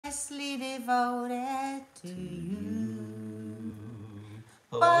hopelessly devoted to you.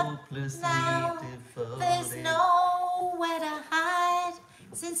 But Hopelessly now devoted. there's nowhere to hide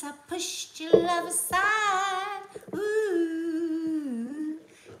since I pushed your love aside. Ooh.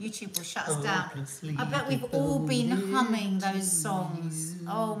 YouTube will shut us down. Hopelessly I bet we've all been devoted humming to those songs.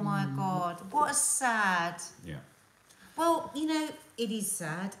 Oh my God, what a sad. Yeah. Well, you know, it is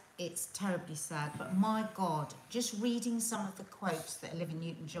sad. It's terribly sad. But my God, just reading some of the quotes that Olivia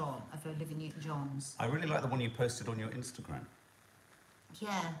Newton-John's. I really like the one you posted on your Instagram.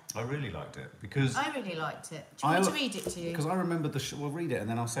 Yeah. I really liked it because I really liked it. Do you want me to read it to you? Because I remember we'll read it and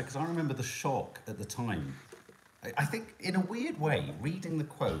then I'll say, because I remember the shock at the time. I think in a weird way, reading the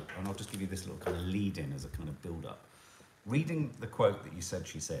quote, and I'll just give you this little kind of lead in as a kind of build up. Reading the quote that you said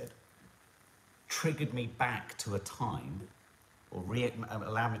she said triggered me back to a time, or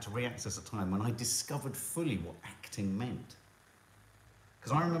allowed me to re-access a time when I discovered fully what acting meant.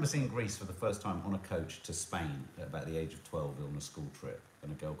 Because I remember seeing Grease for the first time on a coach to Spain at about the age of 12 on a school trip,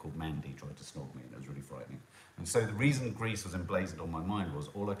 and a girl called Mandy tried to snog me, and it was really frightening. And so the reason Grease was emblazoned on my mind was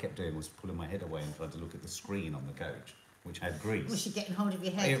all I kept doing was pulling my head away and trying to look at the screen on the coach, which had Grease. Was she getting hold of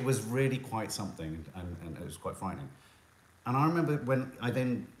your head? It was really quite something, and it was quite frightening. And I remember when I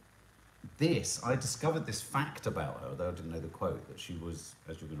discovered this fact about her, though I didn't know the quote, that she was,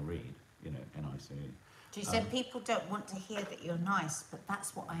 as you're going to read, you know, NICE. She said, people don't want to hear that you're nice, but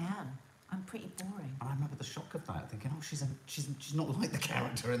that's what I am. I'm pretty boring. And I remember the shock of that, thinking, oh, she's not like the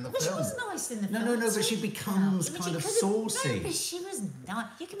character in the Well, film. she was nice in the film. No, but she becomes kind of saucy. No, but she was nice.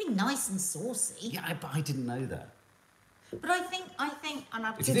 You can be nice and saucy. Yeah, but I didn't know that. But I think, and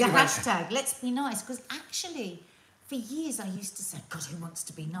I If did you the think about- hashtag, let's be nice, because actually, for years I used to say, God, who wants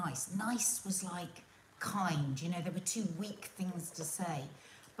to be nice? Nice was like kind, you know, there were two weak things to say.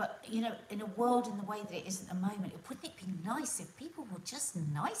 But, you know, in a world in the way that it is at the moment, wouldn't it be nice if people were just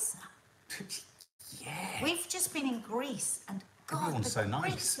nicer? Yeah. We've just been in Greece, and God, Everyone's the so nice.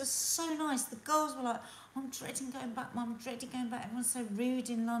 Greeks were so nice. The girls were like, I'm dreading going back, Mum, I'm dreading going back. Everyone's so rude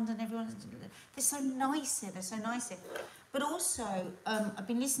in London. They're so nice here. They're so nice here. But also, I've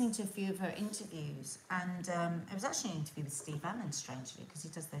been listening to a few of her interviews, and it was actually an interview with Steve Allen, strangely, because he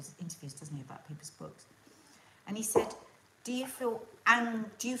does those interviews, doesn't he, about people's books. And he said, do you feel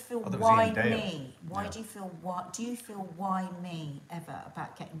why me? Why do you feel why me ever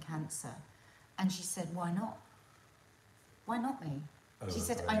about getting cancer? And she said, why not? Why not me? She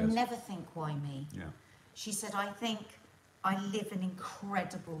said, I never think why me. Yeah. She said, I think I live an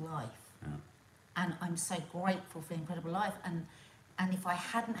incredible life. Yeah. And I'm so grateful for the incredible life. And if I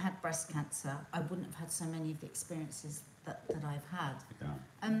hadn't had breast cancer, I wouldn't have had so many of the experiences that I've had.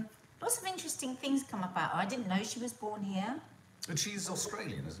 Yeah. Lots of interesting things come about her. I didn't know she was born here. And she's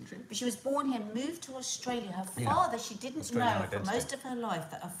Australian, isn't she? But she was born here, moved to Australia. Her father, she didn't Australian know identity. for most of her life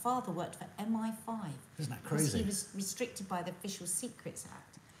that her father worked for MI5. Isn't that Because crazy? he was restricted by the Official Secrets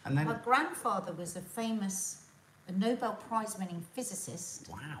Act. And then, Her grandfather was a Nobel Prize-winning physicist.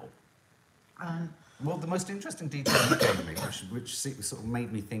 wow. Well, the most interesting detail you gave me, which sort of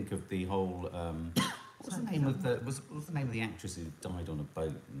made me think of the whole. What was the name of the actress who died on a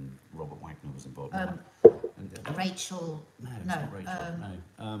boat and Robert Wagner was involved? Rachel. No, it's not Rachel. No.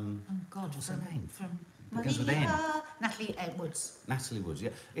 Oh God, what's her name? From Begins with N. Natalie Edwards. Natalie Woods. Yeah,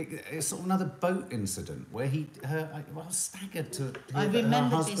 it's sort of another boat incident where I was staggered to I hear that her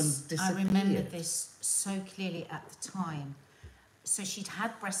remember husband this. disappeared. I remember this so clearly at the time. So she'd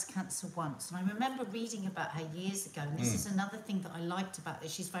had breast cancer once, and I remember reading about her years ago. And this is another thing that I liked about her.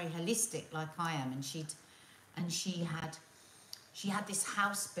 She's very holistic, like I am, and she had this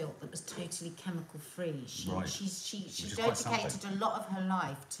house built that was totally chemical free. She dedicated a lot of her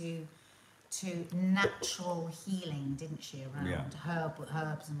life to natural healing, didn't she? Around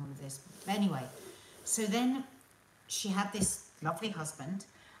herbs and all of this. But anyway, so then she had this lovely husband.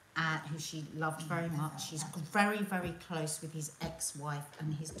 Who she loved very much. She's very, very close with his ex-wife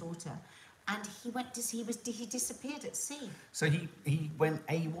and his daughter. And he disappeared at sea. So he went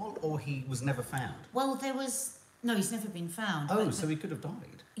AWOL, or he was never found? Well, he's never been found. Oh, so he could have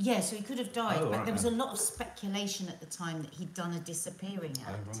died? Yeah, so he could have died. Oh, but right, there was a lot of speculation at the time that he'd done a disappearing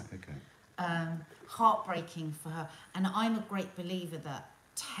act. Oh, right, okay. Heartbreaking for her. And I'm a great believer that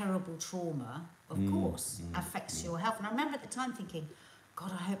terrible trauma, of course, affects your health. And I remember at the time thinking,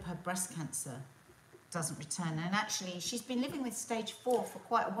 God, I hope her breast cancer doesn't return. And actually, she's been living with stage 4 for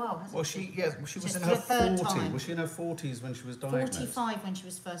quite a while, hasn't she? She was in her 40s. Was she in her 40s when she was diagnosed? 45 when she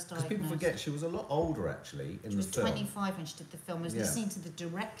was first diagnosed. Because people forget she was a lot older actually in the film. She was 25 when she did the film. I was listening to the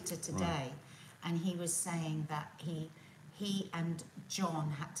director today, and he was saying that he and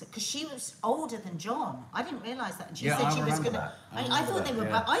John had to, because she was older than John. I didn't realise that. And she Yeah, said I she was remember going to. that. I thought they were.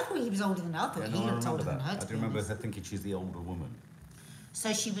 yeah. I thought he was older than her. I thought Yeah, he no, I looked remember older than that. her. I do remember her thinking she's the older woman.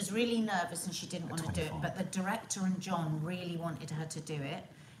 So she was really nervous and she didn't want to do it. 25. But the director and John really wanted her to do it.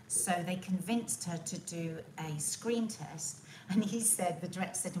 So they convinced her to do a screen test. And he said, the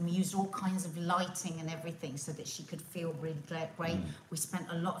director said, and we used all kinds of lighting and everything so that she could feel really great. We spent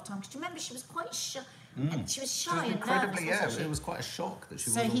a lot of time. Because you remember, she was quite shy. And she was shy and nervous, wasn't she? It was quite a shock that she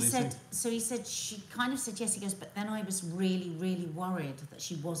was So all he these said. things. So he said she kind of said yes. He goes, but then I was really, really worried that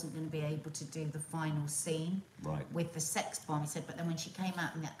she wasn't going to be able to do the final scene with the sex bomb. He said, but then when she came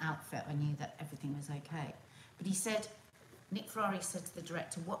out in that outfit, I knew that everything was okay. But he said, Nick Ferrari said to the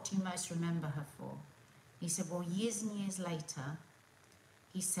director, "What do you most remember her for?" He said, "Well, years and years later."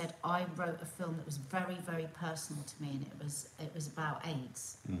 He said, I wrote a film that was very, very personal to me, and it was about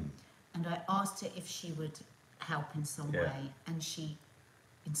AIDS. And I asked her if she would help in some way, and she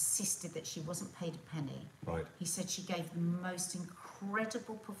insisted that she wasn't paid a penny. Right. He said she gave the most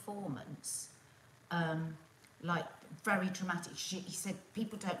incredible performance, like very dramatic. He said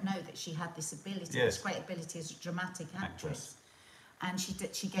people don't know that she had this ability, this great ability as a dramatic actress. And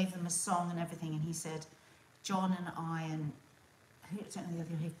she gave them a song and everything, and he said, John and I and I don't know the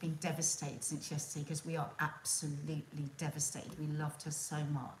other who've been devastated since yesterday, because we are absolutely devastated. We loved her so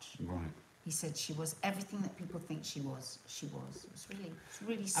much. Right. He said she was everything that people think she was. She was. It was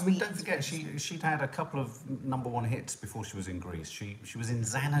really sweet. I mean, don't forget, she'd had a couple of #1 hits before she was in Greece. She was in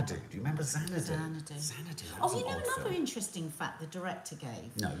Xanadu. Do you remember Xanadu? Xanadu. Xanadu. Oh, you know another interesting fact the director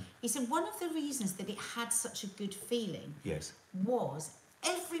gave? No. He said one of the reasons that it had such a good feeling was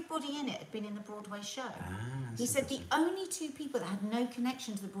everybody in it had been in the Broadway show. He said the only two people that had no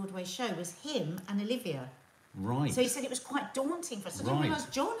connection to the Broadway show was him and Olivia. Right. So he said it was quite daunting for us. I didn't realise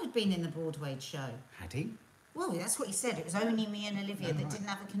John had been in the Broadway show. Had he? Well, that's what he said. It was only me and Olivia that didn't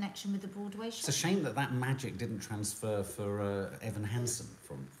have a connection with the Broadway show. It's a shame that magic didn't transfer for Evan Hansen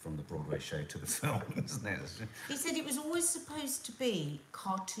from the Broadway show to the film, isn't it? He said it was always supposed to be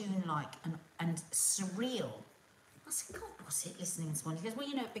cartoon-like and surreal. I said, God, what's it listening this morning? He goes, well,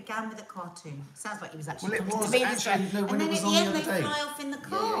 you know, it began with a cartoon. Sounds like he was actually Well, it coming was to be in the actually, show. no, when and it then was at on the the end, other they day. fly off in the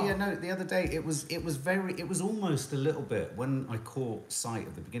car. No, the other day, it was almost a little bit, when I caught sight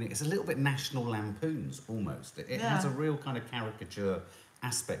of the beginning, it's a little bit National Lampoons, almost. It has a real kind of caricature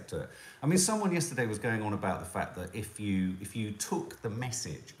aspect to it. I mean, someone yesterday was going on about the fact that if you took the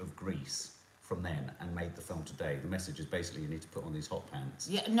message of Grease from then and made the film today, the message is basically you need to put on these hot pants.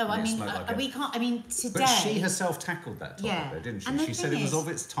 Yeah, no, I mean, we can't, I mean, today... But she herself tackled that topic though, didn't she? And she said it was of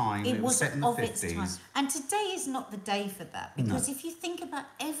its time, it was set in the 50s. And today is not the day for that, because if you think about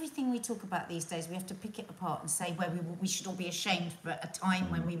everything we talk about these days, we have to pick it apart and say where we should all be ashamed for a time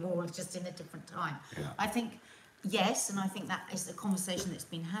when we were all just in a different time. Yeah. I think, yes, and I think that is the conversation that's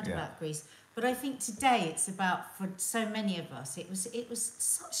been had about Greece. But I think today it's about, for so many of us, it was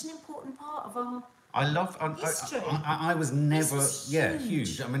such an important part of our history. I was never,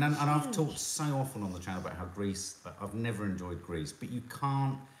 huge. I mean, and I've talked so often on the channel about how Greece, I've never enjoyed Greece, but you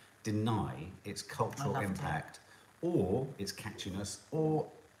can't deny its cultural impact or its catchiness, or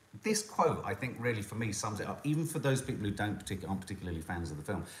this quote, I think, really for me sums it up. Even for those people who aren't particularly fans of the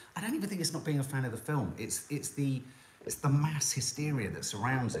film, I don't even think it's not being a fan of the film. It's the mass hysteria that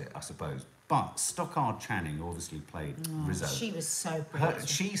surrounds it, I suppose. But Stockard Channing, who obviously played Rizzo. She was so brilliant.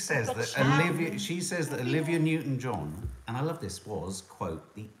 She says that Olivia Newton-John, and I love this, was,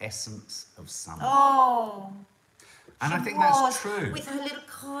 quote, the essence of summer. Oh. And I think that's true. With her little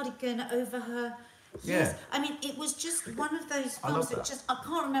cardigan over her. Yeah. Yes. I mean, it was just one of those films that I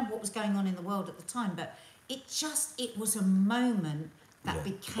can't remember what was going on in the world at the time, but it was a moment that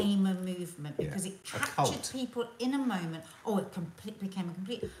became a movement, because it captured people in a moment. Oh, it became a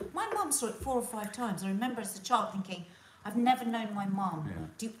complete... My mum saw it 4 or 5 times. I remember as a child thinking, I've never known my mum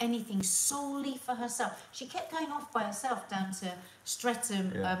do anything solely for herself. She kept going off by herself down to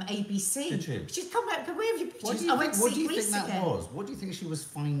Streatham ABC. Did she? She'd come back, where have you pictures? What do you think that was? What do you think she was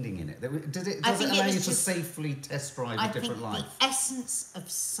finding in it? Does it allow you to safely test drive a different life? The essence of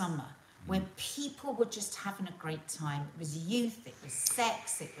summer, when people were just having a great time. It was youth, it was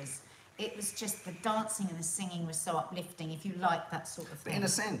sex, it was just the dancing and the singing was so uplifting, if you like that sort of thing. But in a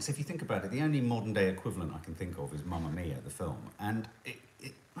sense, if you think about it, the only modern day equivalent I can think of is Mamma Mia, the film. And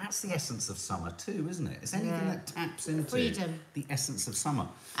that's the essence of summer too, isn't it? It's anything that taps into freedom, the essence of summer.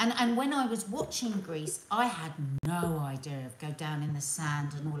 And when I was watching Grease, I had no idea of go down in the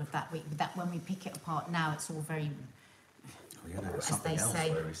sand and all of that. When we pick it apart now, it's all very... as they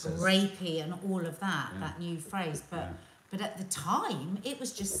say, rapey and all of that, that new phrase. But at the time, it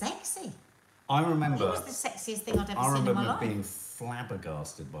was just sexy. I It remember. was the sexiest thing I'd ever I seen in my remember life. being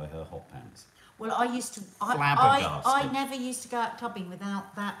flabbergasted by her hot pants. Well, I used to. I Flabbergasted. never used to go out clubbing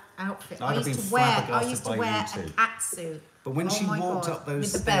without that outfit. I'd I have used been to wear. I flabbergasted used to by wear you a too. catsuit. But when Oh she my walked God. up those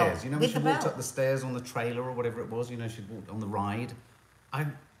With the stairs, belt. you know, when With she the walked belt. up the stairs on the trailer or whatever it was, you know, she'd walked on the ride.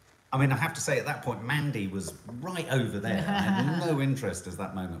 I mean, I have to say at that point, Mandy was right over there. I had no interest as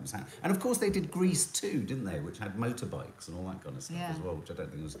that moment was happening. And of course, they did Grease too, didn't they? Which had motorbikes and all that kind of stuff as well, which I don't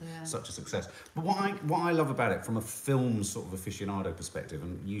think was such a success. But what I love about it from a film sort of aficionado perspective,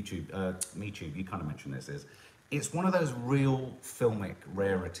 and YouTube, MeTube, you kind of mentioned this, is it's one of those real filmic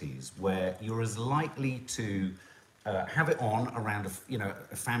rarities where you're as likely to have it on around a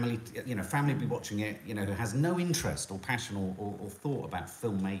family, family be watching it, who has no interest or passion or thought about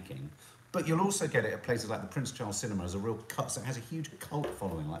filmmaking. But you'll also get it at places like the Prince Charles Cinema as a real cut. So it has a huge cult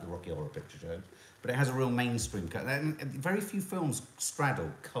following, like the Rocky Horror Picture Show. But it has a real mainstream cut. And very few films straddle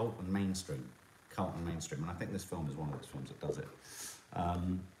cult and mainstream. And I think this film is one of those films that does it.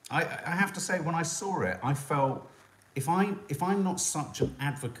 I have to say, when I saw it, I felt, if I'm not such an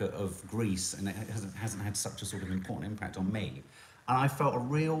advocate of Grease and it hasn't had such a sort of important impact on me, and I felt a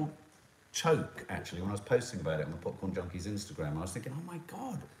real choke actually when I was posting about it on the Popcorn Junkies Instagram. I was thinking, oh my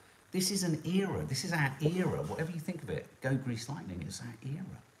God, this is an era. This is our era. Whatever you think of it, Go Grease Lightning. It's our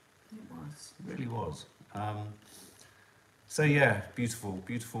era. It was. It really was. So yeah, beautiful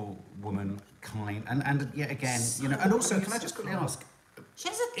woman, kind, and yet again, and also, can I just quickly ask? She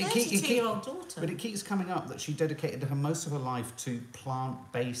has a 32-year-old daughter. But it keeps coming up that she dedicated most of her life to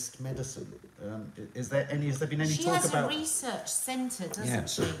plant-based medicine. Has there been any talk about... She has a research centre, doesn't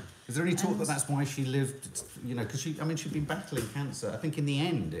she? Is there any talk that that's why she lived, because she'd been battling cancer. I think in the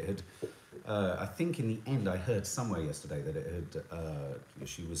end I heard somewhere yesterday that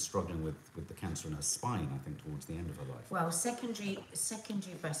she was struggling with the cancer in her spine, I think, towards the end of her life. Well, secondary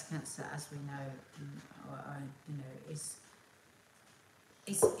breast cancer, as we know, it's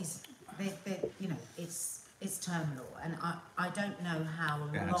terminal, and I don't know how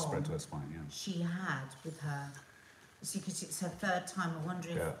long spread to her spine, she had with her. See, because it's her third time. I wonder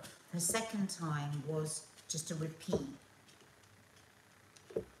if her second time was just a repeat.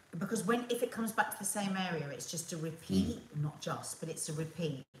 Because if it comes back to the same area, it's just a repeat, not just, but it's a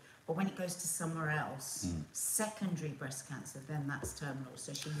repeat. But when it goes to somewhere else, secondary breast cancer, then that's terminal.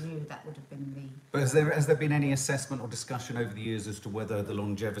 So she knew that would have been the... But has there been any assessment or discussion over the years as to whether the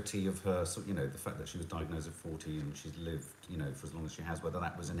longevity of her, the fact that she was diagnosed at 40 and she's lived, for as long as she has, whether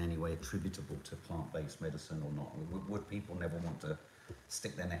that was in any way attributable to plant-based medicine or not? Would people never want to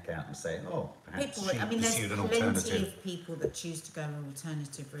stick their neck out and say, oh, perhaps she pursued an alternative? There's plenty of people that choose to go an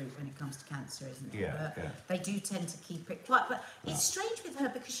alternative route when it comes to cancer, isn't there? They do tend to keep it quiet. But it's strange with her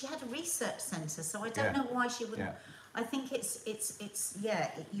because she had a research centre, so I don't know why she wouldn't. I think it's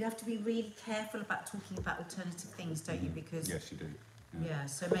you have to be really careful about talking about alternative things, don't you? Because yes, you do. Yeah,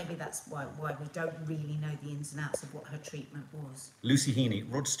 so maybe that's why we don't really know the ins and outs of what her treatment was. Lucy Heaney,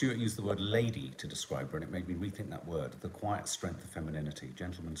 Rod Stewart used the word lady to describe her, and it made me rethink that word. The quiet strength of femininity.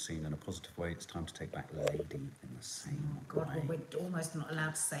 Gentleman seen in a positive way. It's time to take back lady in the same God, way. well, we're almost not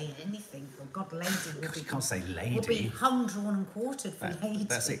allowed to say anything. For God, lady will be... You can't say lady. Will be hung, drawn and quartered for lady.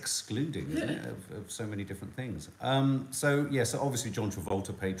 That's excluding, isn't it, of so many different things. So obviously John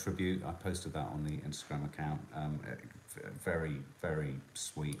Travolta paid tribute. I posted that on the Instagram account. Very, very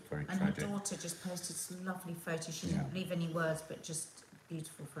sweet, very tragic. And her daughter just posted some lovely photos. She didn't leave any words, but just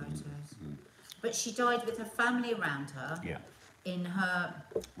beautiful photos. But she died with her family around her in her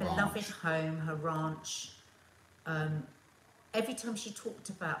beloved home, her ranch. Every time she talked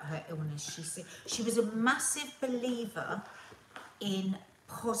about her illness, she said she was a massive believer in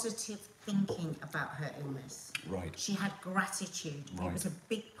positive thinking about her illness. Right. She had gratitude. Right. It was a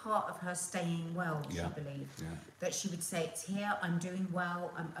big part of her staying well, she believed. Yeah. That she would say, it's here, I'm doing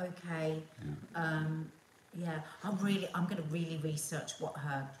well, I'm okay. Yeah. I'm going to really research what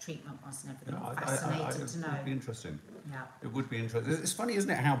her treatment was and everything. I'm fascinated to know. It would be interesting. Yeah. It would be interesting. It's funny, isn't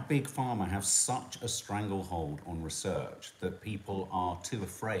it, how Big Pharma have such a stranglehold on research that people are too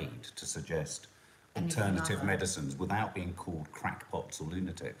afraid to suggest alternative medicines without being called crackpots or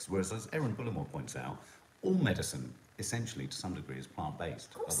lunatics. Whereas, as Erin Bullimore points out, all medicine, essentially, to some degree, is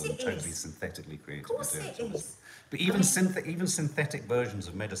plant-based, other than totally synthetically created materials. But even synthetic versions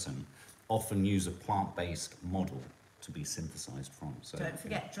of medicine often use a plant-based model to be synthesized from. So, don't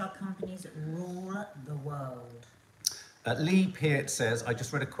forget, drug companies rule the world. Lee Peart says, I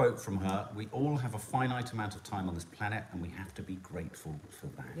just read a quote from her, we all have a finite amount of time on this planet and we have to be grateful for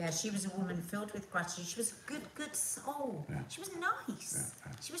that. Yeah, she was a woman filled with gratitude. She was a good soul. Yeah. She was nice.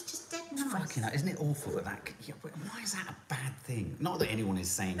 Yeah. She was just dead nice. Fucking hell, isn't it awful that yeah, but why is that a bad thing? Not that anyone is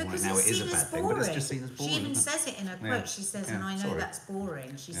saying Because right now it it's is a seen bad as thing, boring. but it's just seen as boring. She even isn't it? says it in her Yeah. quote. She says, Yeah, and I know sorry. that's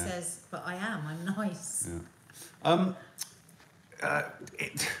boring. She Yeah. says, but I am. I'm nice. Yeah.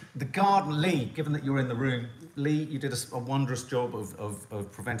 The garden, Lee, given that you're in the room, Lee, you did a wondrous job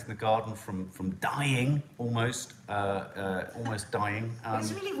of preventing the garden from dying, almost dying. It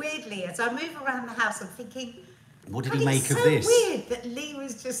was really weird, Lee. As I move around the house, I'm thinking, What did God, he make it's of so this? weird that Lee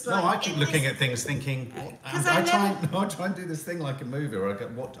was just like. No, I keep in looking this- at things thinking. I try and do this thing like a movie, or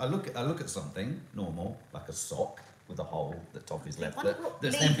I look at something normal, like a sock with a hole that Toffee's left, wonder what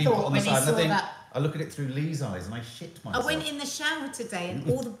that's Lee then been put thought on the when he side. And I saw think that. I look at it through Lee's eyes, and I shit myself. I went in the shower today and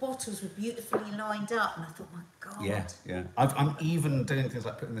all the bottles were beautifully lined up, and I thought, my God. Yeah. I'm even doing things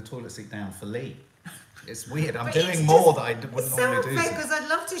like putting the toilet seat down for Lee. It's weird. I'm But doing it's more just- that I It's wouldn't so normally do. unfair because I'd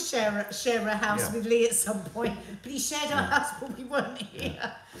love to share a house Yeah. with Lee at some point, but he shared our house when we weren't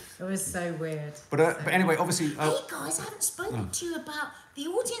here. It was so weird. But anyway, obviously. Hey guys, I haven't spoken to you about the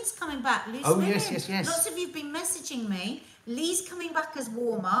audience coming back. Loose Oh, Women. yes. Lots of you've been messaging me. Lee's coming back as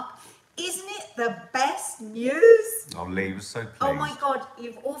warm up. Isn't it the best news? Oh, Lee was so pleased. Oh my God,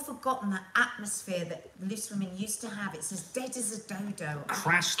 you've all forgotten that atmosphere that Loose Women used to have. It's as dead as a dodo. I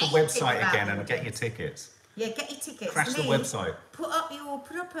Crash the hate it website about again and it. get your tickets. Yeah, get your tickets. Crash the Lee, website. Put up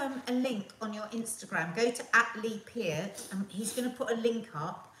a link on your Instagram. Go to @LeePeart, and he's going to put a link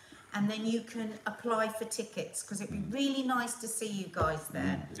up, and then you can apply for tickets because it'd be really nice to see you guys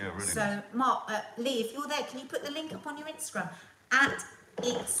there. Yeah, really So, nice. Mark, Lee, if you're there, can you put the link up on your Instagram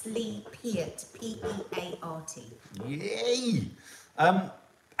 @It's Lee Peart, Peart. Yay!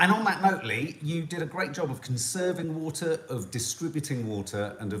 And on that note, Lee, you did a great job of conserving water, of distributing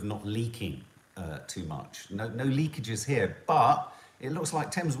water, and of not leaking too much. No leakages here, but it looks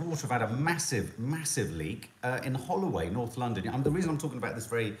like Thames Water have had a massive leak in Holloway, North London. And the reason I'm talking about this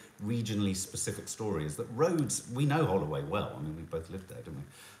very regionally specific story is that roads, we know Holloway well. I mean, we both lived there, didn't we?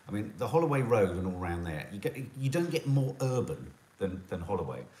 I mean, the Holloway Road and all around there, you don't get more urban than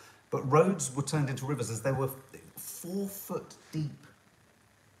Holloway. But roads were turned into rivers as there were 4 foot deep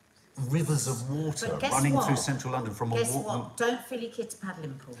rivers of water But guess running what? through central London from Guess a what? Don't fill your kids'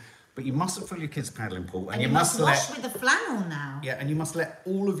 paddling pool. But you mustn't fill your kids' paddling pool, And you must wash with a flannel now. and you must let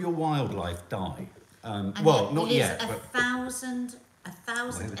all of your wildlife die. And Well, yet not it is yet, a but thousand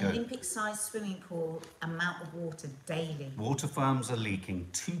There we go. Olympic-sized swimming pool amount of water daily. water farms are leaking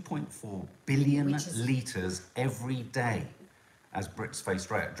 2.4 billion Which is- litres every day as Brits face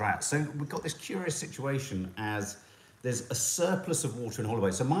drought. So we've got this curious situation as there's a surplus of water in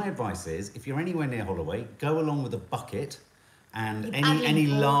Holloway. So my advice is, if you're anywhere near Holloway, go along with a bucket and Your any paddling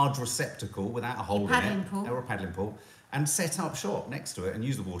pool. large receptacle without a hole in paddling it, pool. or a paddling pool, and set up shop next to it and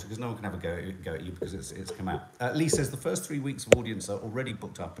use the water because no one can have a go at you because it's come out. Lee says the first 3 weeks of audience are already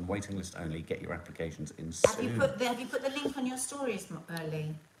booked up and waiting list only. Get your applications in soon. Have you put the link on your stories,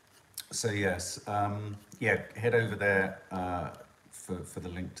 Lee? So yes, head over there for the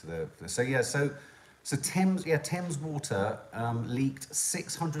link to the. So Thames Water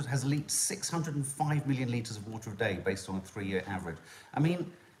has leaked 605 million litres of water a day based on a 3-year average. I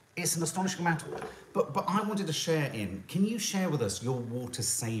mean, it's an astonishing amount. But I wanted to share can you share with us your water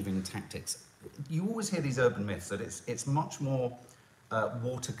saving tactics? You always hear these urban myths that it's much more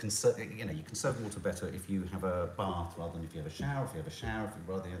water conserve. You know, you conserve water better if you have a bath rather than if you have a shower. If you have a shower,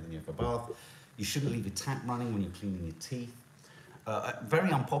 rather than you have a bath. You shouldn't leave your tap running when you're cleaning your teeth. A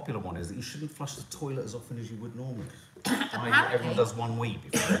very unpopular one is that you shouldn't flush the toilet as often as you would normally. Everyone does 1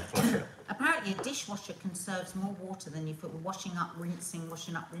 week before they flush it. Apparently, a dishwasher conserves more water than if it were washing up, rinsing.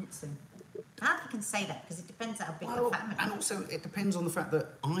 I don't think you can say that because it depends how big the family. And also, it depends on the fact that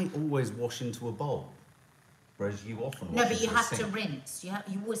I always wash into a bowl, whereas you often wash No, but into you a have to sink. rinse.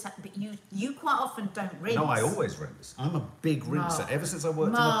 You always have. But you quite often don't rinse. No, I always rinse. I'm a big rinser. Mark. Ever since I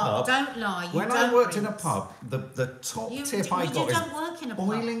worked Mark, in a pub. don't lie. You When don't I worked in a rinse. pub, the top You tip do- I you got don't work in is a pub.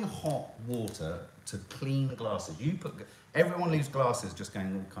 boiling hot water to clean glasses. Everyone leaves glasses just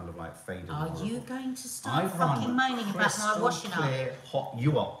going all kind of like faded. and Are you horrible. going to start I fucking run moaning about my crystal washing up? clear, hot.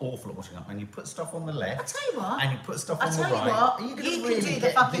 You are awful at washing up, and you put stuff on the left. I'll tell you what. And you put stuff I'll on the tell you right. what, Are you, gonna you can really do the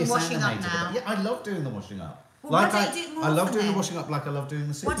get fucking this washing up animated now. about- Yeah, I love doing the washing up. Well, why don't you do it more I love often doing the then? washing up like I love doing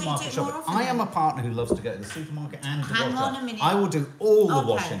the Why don't you do supermarket it more shopping. often I am then? a partner who loves to go to the supermarket and to Hang wash on up. a minute. I will do all the Okay,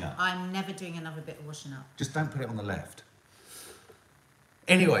 washing up. I'm never doing another bit of washing up. Just don't put it on the left.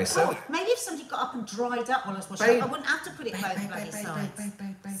 Anyway, so Oh, maybe if somebody got up and dried up while I was washing Babe. up, I wouldn't have to put it both bloody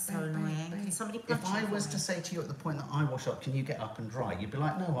sides. So annoying. babe. Can somebody punch If I it for was me? to say to you at the point that I wash up, can you get up and dry? You'd be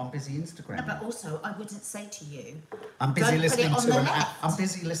like, no, I'm busy Instagram. No, but also, I wouldn't say to you, I'm busy don't put it listening on to the an. left. I'm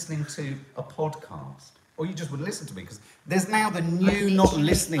busy listening to a podcast Or you just wouldn't listen to me, because there's now the new not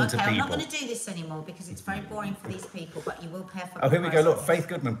listening to people. I'm not going to do this anymore because it's very boring for these people, but you will pay for. Oh, here we go. Look, Faith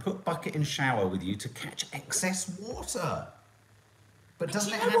Goodman, put bucket in shower with you to catch excess water. But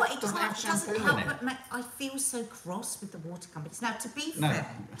doesn't it have shampoo in it? I feel so cross with the water companies. Now, to be fair,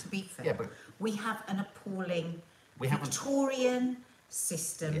 yeah, but we have an appalling Victorian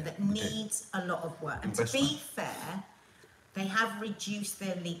system that needs a lot of work. And to be fair, they have reduced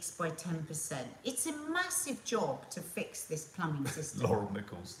their leaks by 10%. It's a massive job to fix this plumbing system. Laurel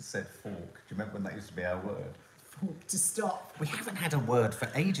Nichols said fork. Do you remember when that used to be our word? Fork to stop. We haven't had a word for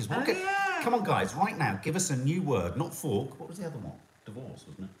ages. Come on, guys, right now, give us a new word. Not fork. What was the other one? Divorce,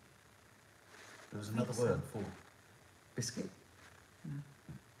 wasn't it? There was another word for biscuit. No.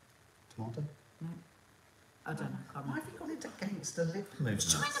 Tomato. No. I don't know. Why have you gone into gangster lip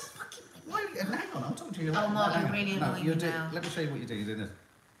movements? Trying to fucking. Hang on, I'm talking to you. Oh, Mark, you're really annoying me now. Let me show you what you do. You're doing this.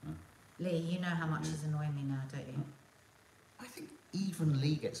 Lee, you know how much he's annoying me now, don't you? I think even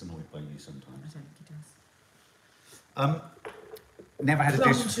Lee gets annoyed by you sometimes. I don't think he does. Never had a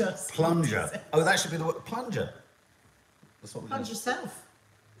dish. Plunger. Oh, that should be the word. Plunger. That's what we Plunge yourself.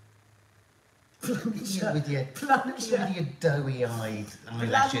 Plunger. With your doughy-eyed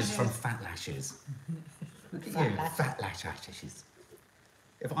eyelashes from Fat Lashes. Look at you, Fat Lashes.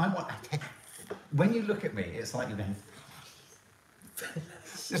 If I want, when you look at me, it's like you're going.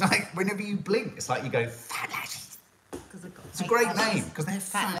 It's like whenever you blink, it's like you go Fat Lashes. It's a great name because they're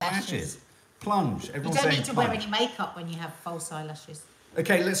Fat Lashes. Plunge. You don't need to wear any makeup when you have false eyelashes.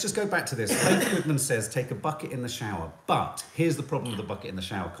 Okay, let's just go back to this. Faith Goodman says, take a bucket in the shower. But here's the problem with the bucket in the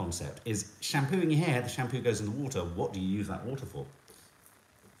shower concept, is shampooing your hair, the shampoo goes in the water. What do you use that water for?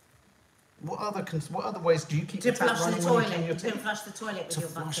 What other ways do you keep the tap running when you clean your teeth? To flush the toilet with your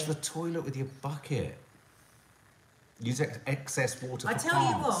bucket. To flush the toilet with your bucket. Use excess water for I tell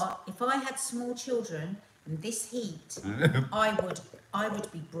you what, if I had small children in this heat, I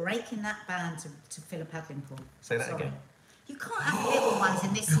would be breaking that band to fill a paddling pool. Say that again. You can't have little ones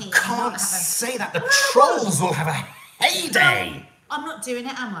in this heat. You can't say that. The trolls will have a heyday. I'm not doing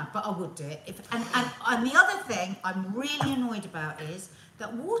it, am I? But I would do it. And the other thing I'm really annoyed about is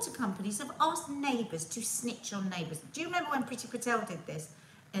that water companies have asked neighbours to snitch on neighbours. Do you remember when Priti Patel did this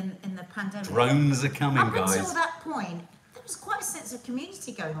in the pandemic? Drones are coming, guys. Up until that point, there was quite a sense of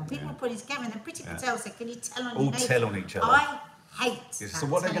community going on. People were putting together, and then Priti Patel said, "Can you tell on your neighbours?" All tell on each other. I hate that. So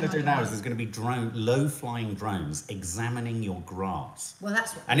what they're going to do now is there's going to be low-flying drones examining your grass. Well,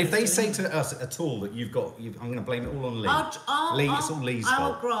 that's what. And if they say to us at all that I'm going to blame it all on Lee. Lee, it's all Lee's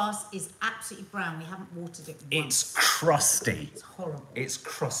fault. Our grass is absolutely brown. We haven't watered it once. It's crusty. It's horrible. It's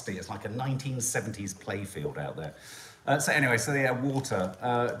crusty. It's like a 1970s playfield out there. So anyway,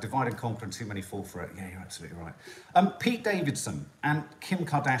 water, divide and conquer and too many fall for it. Yeah, you're absolutely right. Pete Davidson and Kim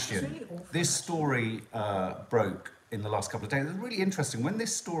Kardashian. Really awful, this story broke in the last couple of days. It was really interesting. When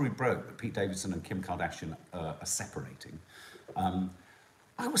this story broke that Pete Davidson and Kim Kardashian are separating,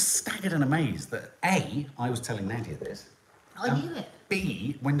 I was staggered and amazed that A, I was telling Nadia this. I knew it.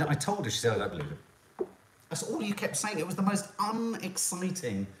 B, when I told her, she said, I don't believe it. That's all you kept saying. It was the most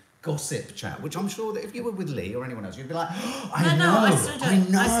unexciting gossip chat, which I'm sure that if you were with Lee or anyone else, you'd be like,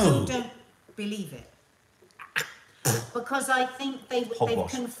 I still don't believe it. Because I think they've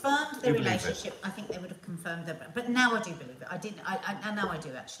confirmed the relationship. I think they would have confirmed that, but now I do believe it. I didn't. I now I do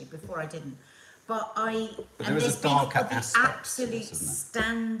actually. Before I didn't. But there is a darker aspect. Absolute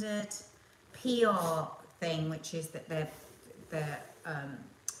standard PR thing, which is that their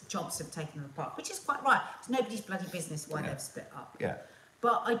jobs have taken them apart, which is quite right. It's nobody's bloody business why they've split up. Yeah.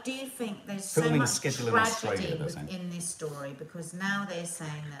 But I do think there's so much tragedy within this story, because now they're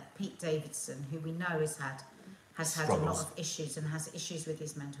saying that Pete Davidson, who we know has had a lot of issues and has issues with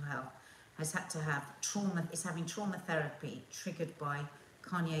his mental health, has had to have is having trauma therapy triggered by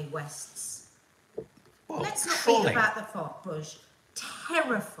Kanye West's. Well, let's not beat about the bush.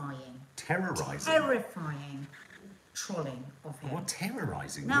 Terrifying trolling of him. What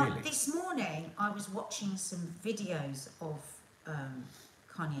terrorising, now, really? This morning I was watching some videos of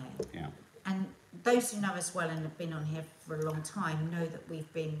Kanye. Yeah. And those who know us well and have been on here for a long time know that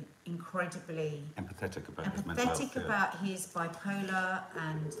we've been incredibly empathetic about his bipolar,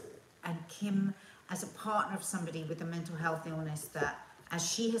 and Kim as a partner of somebody with a mental health illness that, as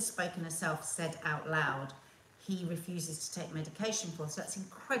she has spoken herself, said out loud, he refuses to take medication for. So that's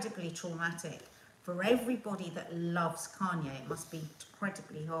incredibly traumatic for everybody that loves Kanye. It must be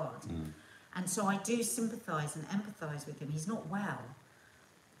incredibly hard. And so I do sympathise and empathise with him. He's not well.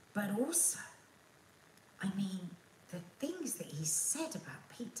 But also, I mean, the things that he said about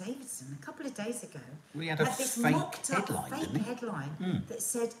Pete Davidson a couple of days ago. We had a this fake mocked up headline, fake headline that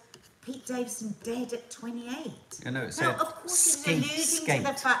said Pete Davidson dead at 28. You know, it Now, said of course, it was alluding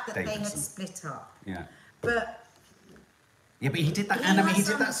to the fact that they had Davidson. split up. Yeah. But Yeah, but he did that he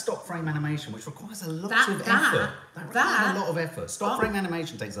did that stop frame animation, which requires a lot of effort. That requires a lot of effort. Stop frame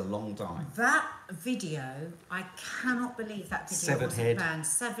animation takes a long time. That video, I cannot believe that video Severed head. banned.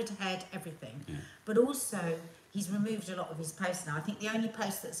 Severed head, everything. Yeah. But also, he's removed a lot of his posts now. I think the only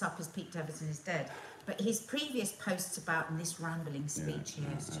post that's up is Pete Davidson is dead. But his previous posts about this rambling speech here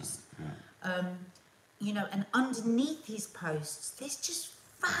is just, you know, and underneath his posts, there's just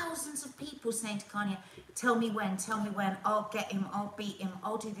thousands of people saying to Kanye, tell me when, I'll get him, I'll beat him,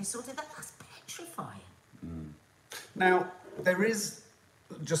 I'll do this, I'll do that. That's petrifying. Now, there is,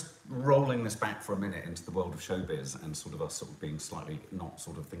 just rolling this back for a minute into the world of showbiz and sort of us sort of being slightly not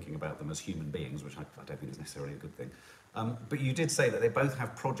sort of thinking about them as human beings, which I don't think is necessarily a good thing. But you did say that they both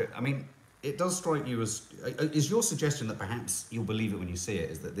have project. I mean, it does strike you as, is your suggestion that perhaps you'll believe it when you see it,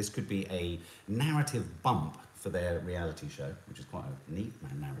 is that this could be a narrative bump for their reality show, which is quite a neat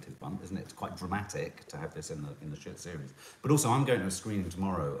narrative bump, isn't it? It's quite dramatic to have this in the shit series. But also, I'm going to a screening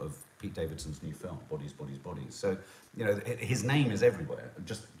tomorrow of Pete Davidson's new film, Bodies, Bodies, Bodies. So, you know, his name is everywhere,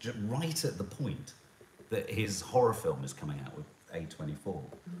 just right at the point that his horror film is coming out with A24.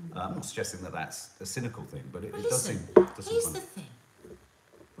 I'm not suggesting that that's a cynical thing, but it does seem. Here's the thing,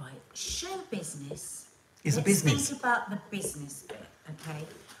 right? Show business is a business. Think about the business bit, okay?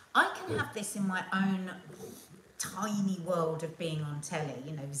 I can have this in my own tiny world of being on telly,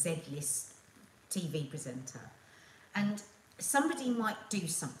 you know, Z-list TV presenter, and somebody might do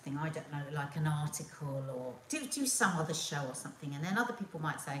something, I don't know, like an article or do some other show or something, and then other people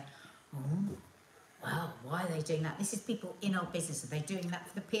might say, oh, wow, why are they doing that? This is people in our business, are they doing that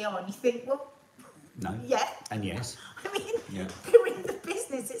for the PR? And you think, well, no. Yeah. And yes. I mean, yeah. They're in the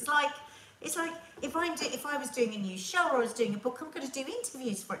business. It's like if I was doing a new show or I was doing a book, I'm going to do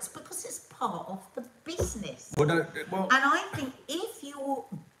interviews for it. It's because it's part of the business. Well, no, and I think if your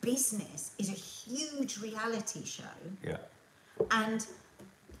business is a huge reality show, yeah, and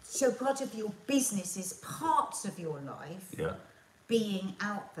so part of your business is parts of your life, yeah, being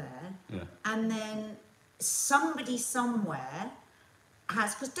out there, yeah, and then somebody somewhere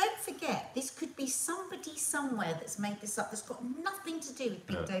has, because don't forget, this could be somebody somewhere that's made this up that's got nothing to do with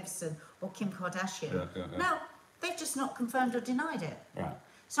Pete Davidson or Kim Kardashian. No, they've just not confirmed or denied it. Right.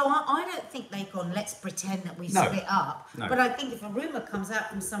 So I don't think they've gone, let's pretend that we split up. No. But I think if a rumour comes out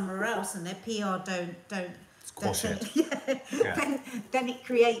from somewhere else and their PR don't squash it. then it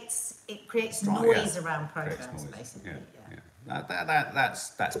creates noise around programmes, basically.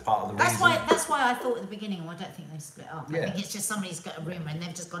 That's part of the reason. That's why I thought at the beginning, I don't think they split up. I think it's just somebody's got a rumour and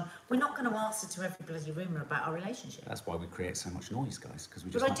they've just gone, we're not going to answer to every bloody rumour about our relationship. That's why we create so much noise, guys, because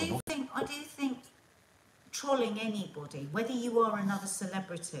we just. But I do think trolling anybody, whether you are another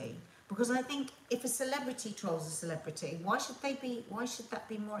celebrity, because I think if a celebrity trolls a celebrity, why should that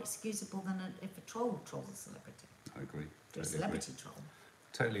be more excusable than if a troll trolls a celebrity? I agree. A celebrity troll.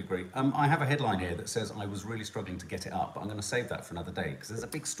 Totally agree. I have a headline here that says, I was really struggling to get it up, but I'm going to save that for another day because there's a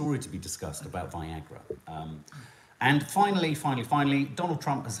big story to be discussed about Viagra. And finally, Donald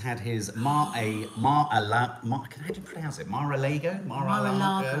Trump has had his Mar-a-Lago,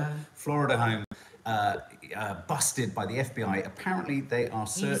 Florida home busted by the FBI. Apparently, they are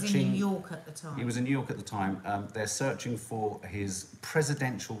searching. He was in New York at the time. He was in New York at the time. They're searching for his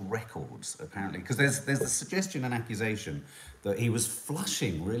presidential records, apparently, because there's the suggestion and accusation that he was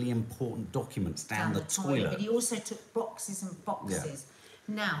flushing really important documents down the toilet. But he also took boxes and boxes.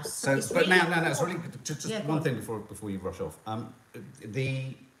 Yeah. Now, it's really just one thing before you rush off.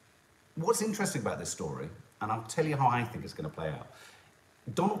 What's interesting about this story, and I'll tell you how I think it's going to play out.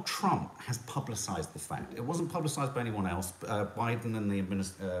 Donald Trump has publicised the fact. It wasn't publicised by anyone else. Biden and the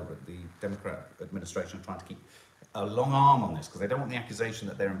Democrat administration are trying to keep a long arm on this because they don't want the accusation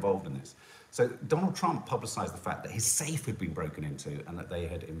that they're involved in this. So Donald Trump publicised the fact that his safe had been broken into and that they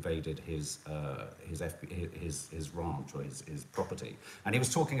had invaded his ranch or his property. And he was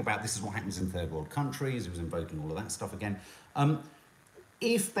talking about this is what happens in third world countries. He was invoking all of that stuff again.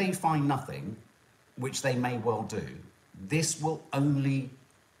 If they find nothing, which they may well do, this will only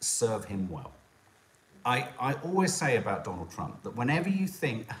serve him well. I always say about Donald Trump that whenever you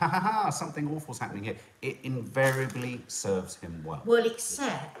think, something awful's happening here, it invariably serves him well. Well,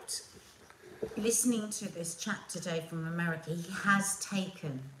 except listening to this chat today from America, he has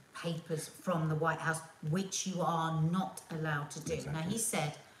taken papers from the White House, which you are not allowed to do. Exactly. Now, he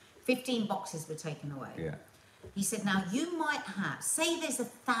said 15 boxes were taken away. Yeah. He said, now you might have, say there's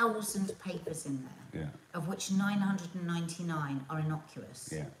 1,000 papers in there, of which 999 are innocuous.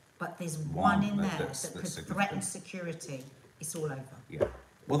 Yeah. But there's one in there that could threaten security. It's all over. Yeah.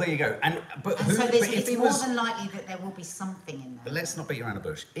 Well, there you go. But so if it's he more was, than likely that there will be something in there. but let's not beat around the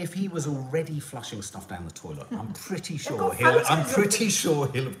bush. If he was already flushing stuff down the toilet, I'm pretty sure got he'll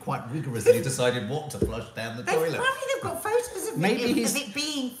have quite rigorously decided what to flush down the toilet. They've got photos of Maybe it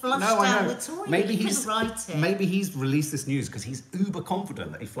being flushed No, I down know. the toilet. Maybe You he's couldn't write it. Maybe he's released this news because he's uber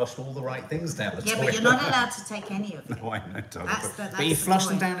confident that he flushed all the right things down the Yeah, toilet. but you're not allowed to take any of it. No, I know, Tony. That's But he the flushed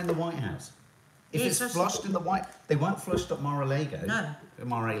them point. down in the White House. If Yeah, it's flushed- flushed in the White, they weren't flushed at Mar-a-Lago. No.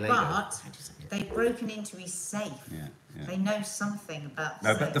 Mar-a-Lago. But How do you say it? they've broken into his safe. Yeah, yeah. They know something about the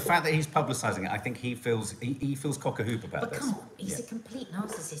No, safe. but the fact that he's publicising it, I think he feels cock-a-hoop about But this. come on, he's a complete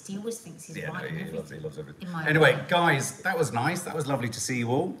narcissist. He always thinks he's Yeah, no, right in he everything. loves everything. In my Anyway, opinion. guys, that was nice. That was lovely to see you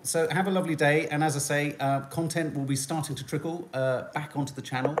all. So have a lovely day. And as I say, content will be starting to trickle back onto the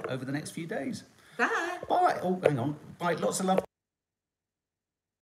channel over the next few days. Bye. Bye. Oh, hang on. Bye. Lots of love.